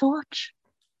joy to watch.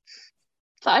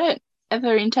 So I don't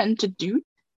ever intend to do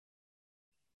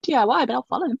DIY, but I'll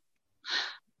follow them.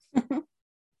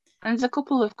 And there's a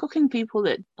couple of cooking people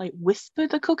that like whisper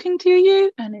the cooking to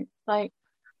you, and it's like,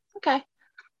 okay,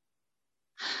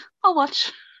 I'll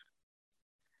watch.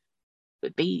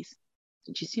 But bees.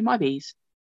 Did you see my bees?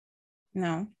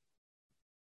 No.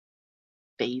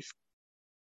 Bees.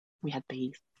 We had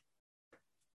bees.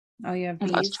 Oh, you have I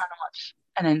was bees? trying to watch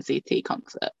an NCT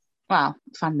concert. Well,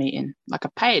 fan meeting. Like I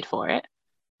paid for it.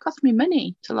 Cost me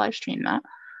money to live stream that.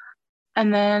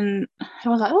 And then I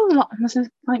was like, oh,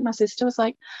 my sister was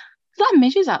like, there's a lot of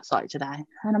midges outside today.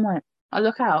 And I'm like, I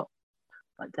look out,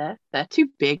 like they're too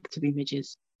big to be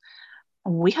midges.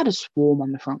 And we had a swarm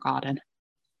on the front garden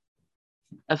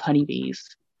of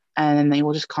honeybees. And then they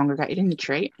all just congregated in the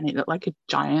tree, and it looked like a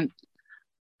giant,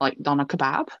 like doner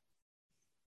kebab.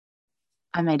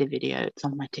 I made a video, it's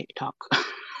on my TikTok.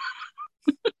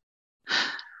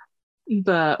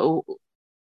 But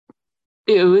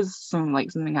it was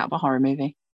something out of a horror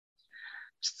movie.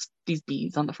 Just these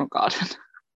bees on the front garden.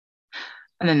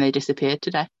 And then they disappeared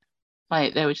today.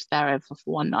 Like they were just there for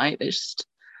one night. It was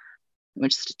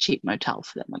just a cheap motel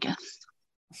for them, I guess.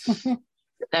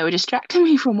 They were distracting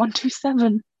me from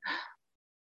 127.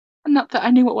 And not that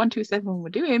I knew what 127 were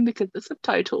doing, because the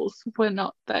subtitles were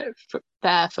not there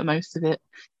for most of it,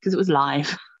 because it was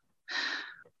live.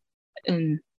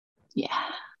 And yeah,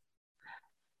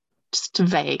 just a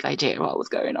vague idea what was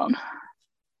going on.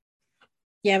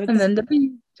 Yeah, but And then the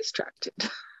bee distracted.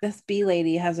 This bee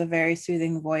lady has a very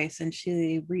soothing voice, and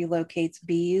she relocates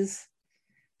bees.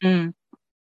 Mm.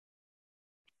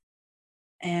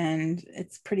 And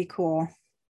it's pretty cool.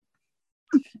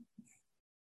 It's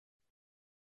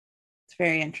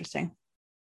very interesting.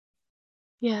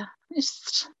 Yeah,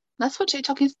 that's what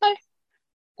TikTok is though.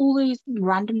 All these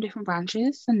random different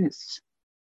branches, and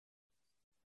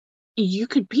you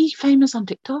could be famous on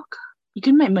TikTok. You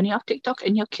can make money off TikTok,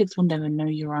 and your kids will never know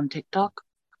you're on TikTok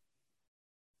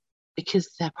because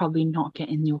they're probably not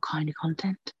getting your kind of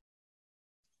content.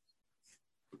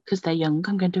 Because they're young,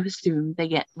 I'm going to assume they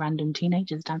get random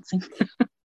teenagers dancing.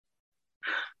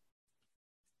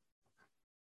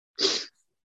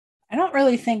 I don't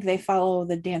really think they follow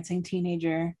the dancing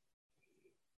teenager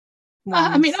ones.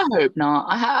 I mean, I hope not.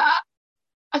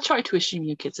 I try to assume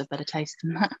your kids have better taste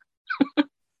than that.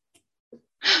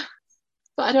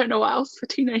 But I don't know what else for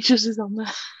teenagers is on there.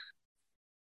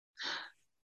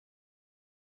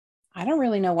 I don't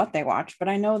really know what they watch, but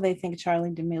I know they think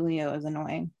Charlie D'Amelio is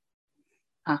annoying.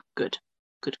 Ah, good.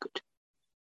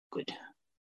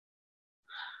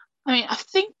 I mean, I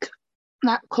think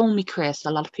that Call Me Chris,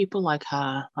 a lot of people like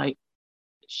her. Like,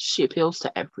 she appeals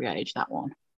to every age, that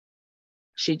one.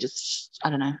 She just, I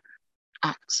don't know,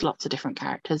 acts lots of different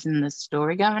characters in the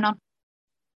story going on.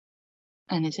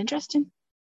 And it's interesting.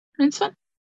 And it's fun.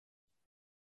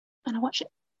 And I watch it.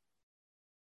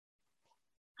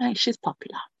 I think she's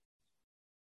popular.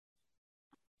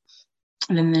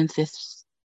 And then there's this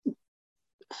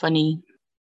funny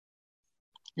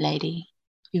lady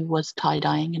who was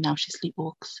tie-dyeing and now she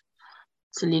sleepwalks.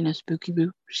 Selena Spooky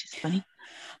Boo. She's funny.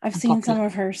 I've seen some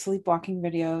of her sleepwalking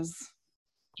videos.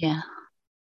 Yeah.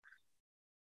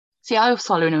 See, I was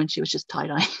following her when she was just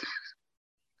tie-dyeing.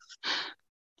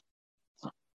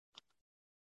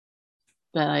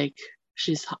 But like,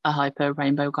 she's a hyper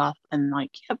rainbow goth, and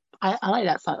like, yep, I like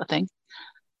that sort of thing.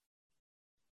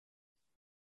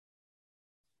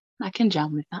 I can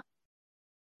jam with that.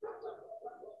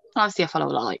 Obviously, I follow a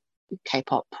lot like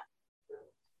K-pop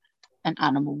and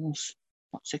animals.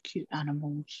 Lots of cute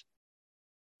animals.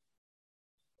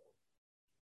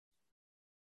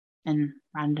 And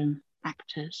random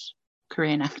actors,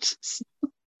 Korean actors.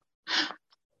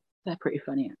 They're pretty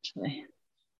funny, actually.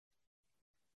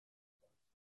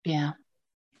 Yeah.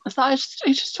 I thought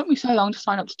it just took me so long to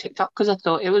sign up to TikTok because I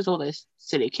thought it was all those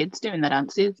silly kids doing their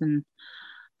dances and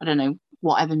I don't know,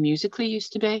 whatever Musically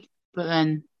used to be. But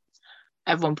then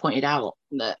everyone pointed out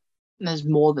that there's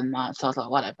more than that. So I was like,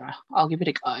 whatever, I'll give it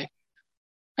a go.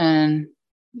 And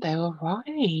they were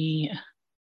right.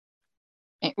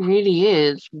 It really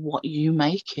is what you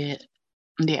make it.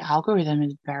 The algorithm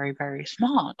is very, very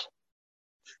smart.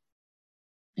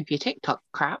 If you TikTok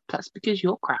crap, that's because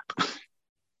you're crap.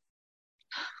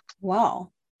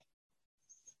 Well,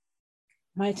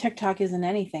 my TikTok isn't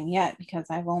anything yet because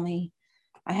I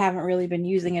haven't really been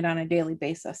using it on a daily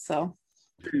basis. So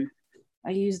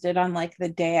I used it on like the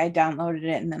day I downloaded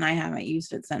it and then I haven't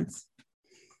used it since.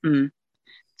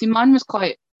 See, mine was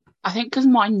quite, I think because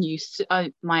mine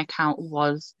my account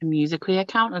was a Musically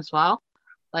account as well.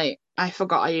 Like, I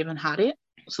forgot I even had it.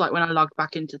 So like when I logged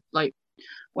back into, like,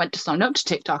 went to sign up to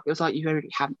TikTok, it was like, you already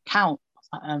have an account.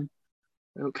 I was like,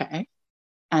 Okay.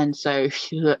 And so,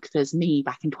 look, there's me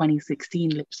back in 2016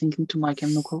 lip syncing to My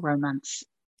Chemical Romance.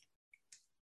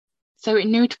 So it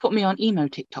knew to put me on emo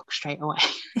TikTok straight away.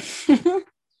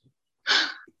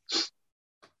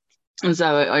 And so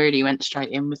I already went straight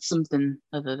in with something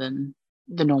other than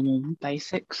the normal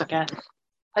basics, I guess.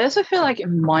 I also feel like it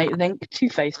might link to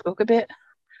Facebook a bit.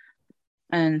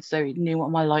 And so it knew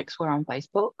what my likes were on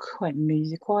Facebook, like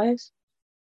music-wise.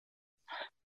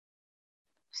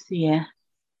 So yeah.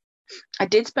 I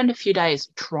did spend a few days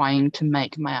trying to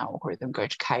make my algorithm go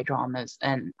to K-dramas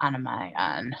and anime,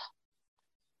 and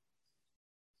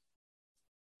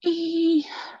it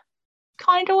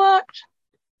kind of worked.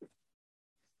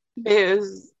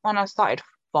 Because when I started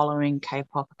following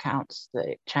K-pop accounts, that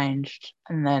it changed.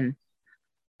 And then,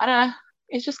 I don't know,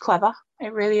 it's just clever.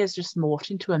 It really is just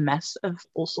morphed into a mess of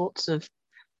all sorts of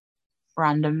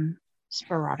random,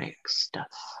 sporadic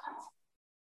stuff.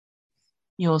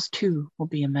 Yours too will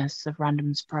be a mess of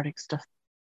random, sporadic stuff,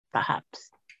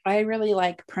 perhaps. I really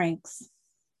like pranks.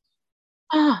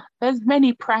 There's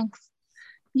many pranks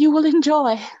you will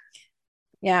enjoy.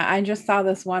 Yeah, I just saw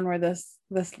this one where this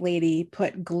lady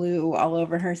put glue all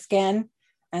over her skin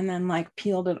and then like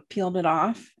peeled it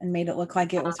off and made it look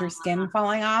like it was her skin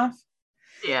falling off.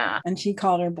 Yeah. And she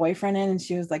called her boyfriend in and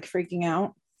she was like freaking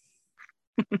out.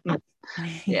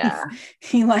 Yeah.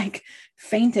 He like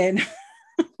fainted.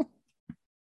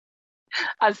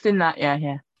 I've seen that.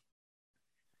 Yeah.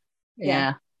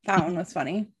 That one was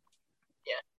funny.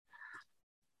 Yeah.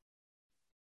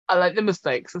 I like the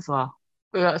mistakes as well.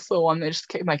 That's the one that just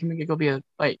kept making me giggle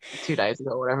like 2 days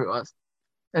ago, whatever it was.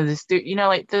 And this dude,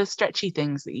 like the stretchy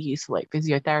things that you use for like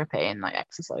physiotherapy and like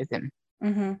exercising.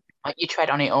 Mm-hmm. Like you tread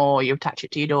on it or you attach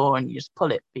it to your door and you just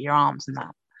pull it for your arms and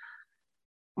that.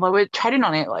 Well, we're treading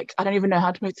on it, like I don't even know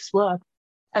how to make this work.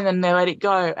 And then they let it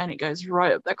go and it goes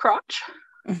right up their crotch.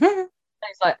 Mm-hmm. And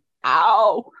he's like,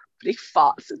 ow, but he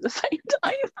farts at the same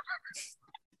time.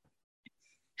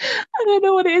 I don't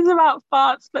know what it is about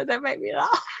farts, but they make me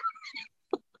laugh.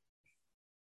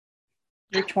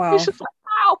 You're It's 12. just like,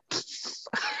 ow.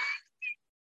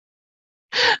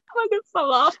 I get so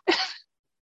laughing.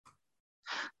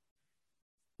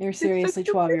 You're seriously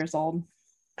 12 years old.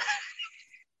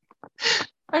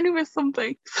 Only with some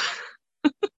things.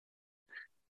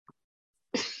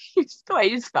 I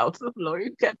just fell to the floor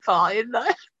and kept farting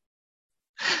there.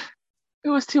 It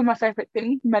was two of my favourite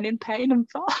things, men in pain and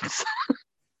farts.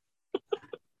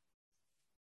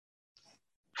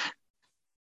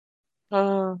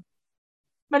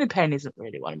 Men in pain isn't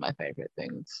really one of my favourite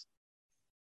things,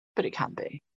 but it can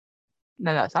be.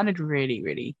 No, that sounded really,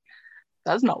 really.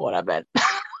 That's not what I meant.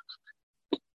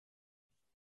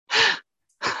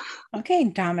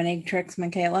 Okay, dominatrix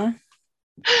Michaela.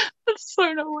 That's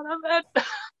so not what I meant.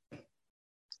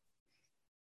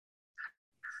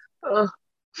 Oh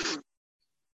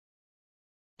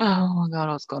my god,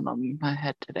 what's going on in my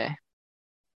head today?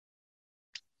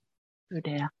 Oh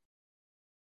dear.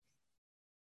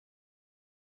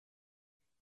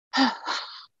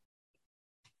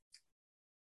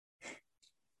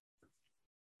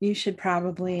 You should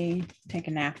probably take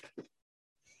a nap.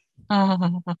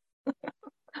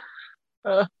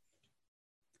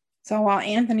 So while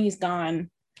Anthony's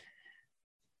gone,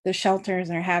 the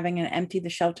shelters are having an empty the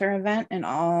shelter event and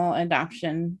all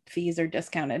adoption fees are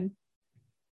discounted.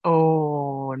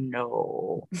 Oh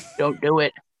no. Don't do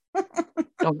it.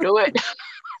 Don't do it.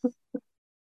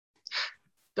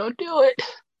 Don't do it.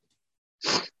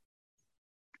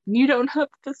 You don't have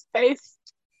the space.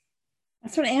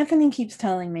 That's what Anthony keeps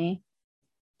telling me.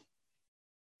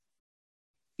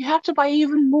 You have to buy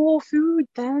even more food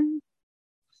then.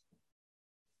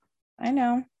 I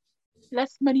know.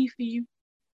 Less money for you.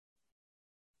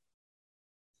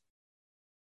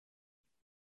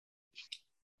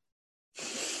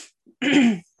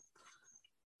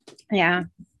 Yeah,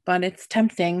 but it's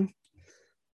tempting.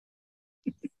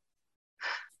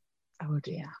 Oh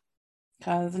dear.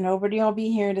 Because nobody will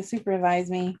be here to supervise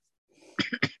me.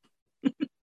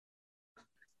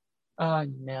 Oh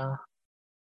no.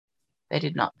 They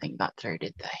did not think that through,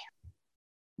 did they?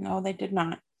 No, they did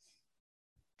not.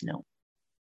 No.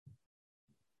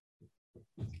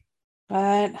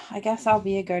 But I guess I'll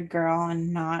be a good girl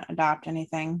and not adopt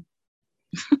anything.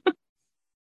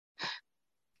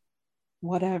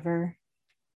 Whatever.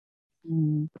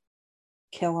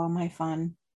 Kill all my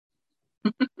fun.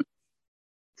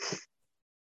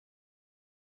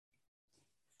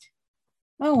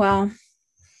 Oh well.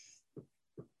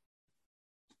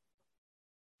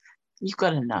 You've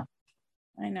got to know.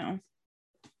 I know.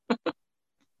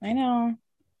 I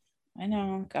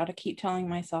know. Gotta keep telling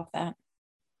myself that.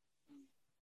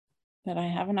 that I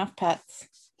have enough pets.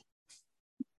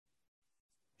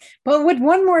 But would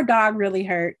one more dog really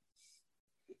hurt?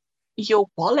 Your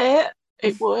wallet,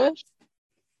 it would.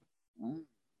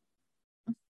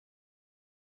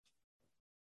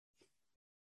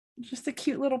 Just a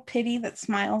cute little pitty that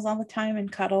smiles all the time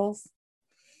and cuddles.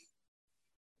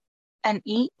 And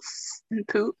eats and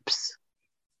poops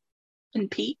and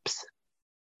peeps.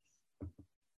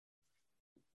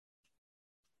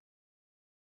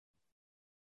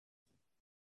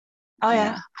 Oh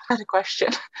yeah, I had a question.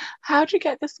 How'd you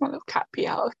get the smell of cat pee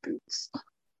out of boots?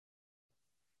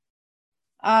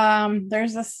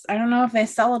 There's this, I don't know if they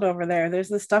sell it over there. There's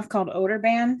this stuff called odor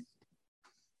ban.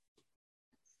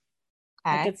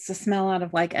 It gets the smell out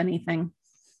of like anything.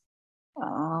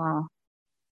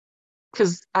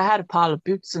 Because I had a pile of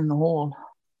boots in the hall.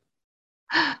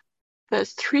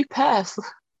 There's 3 pairs.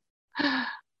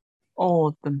 All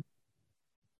of them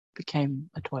became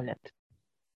a toilet.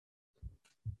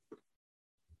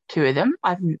 2 of them,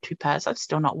 2 pairs I've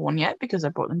still not worn yet because I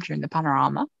bought them during the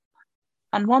panorama.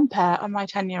 And 1 pair are my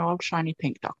 10-year-old shiny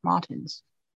pink Doc Martens.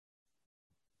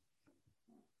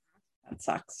 That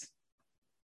sucks.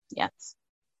 Yes.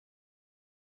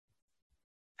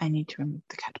 I need to remove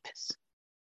the cat piss.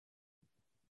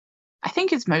 I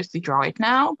think it's mostly dried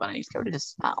now, but I need to go to the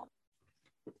smell.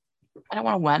 I don't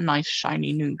want to wear nice,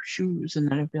 shiny new shoes and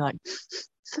then it'll be like, does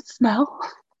it smell?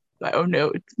 Like, oh no,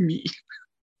 it's me.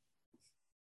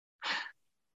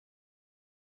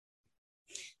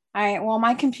 All right, well,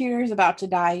 my computer is about to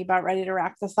die. You about ready to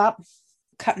wrap this up?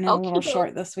 Cutting it a little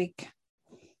short this week.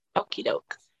 Okie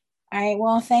doke. All right,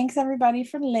 well, thanks everybody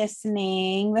for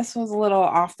listening. This was a little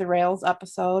off the rails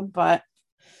episode, but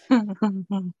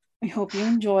we hope you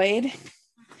enjoyed.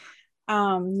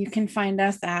 You can find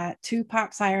us at 2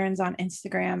 Pop Sirens on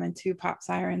Instagram and 2 Pop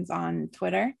Sirens on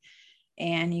Twitter.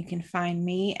 And you can find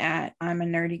me at I'm a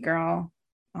Nerdy Girl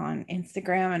on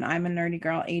Instagram and I'm a Nerdy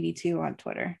Girl 82 on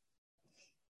Twitter.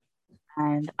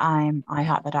 And I'm I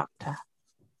Heart the Doctor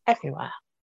everywhere.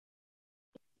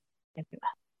 Everywhere.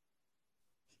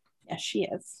 Yes, she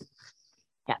is.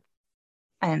 Yeah.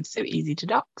 I am so easy to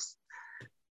dox.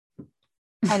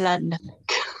 I learned nothing.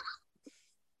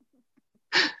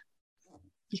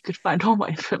 You could find all my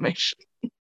information.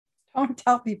 Don't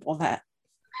tell people that.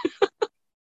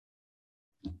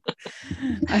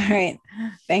 All right.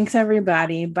 Thanks,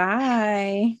 everybody.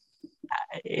 Bye.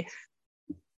 Bye.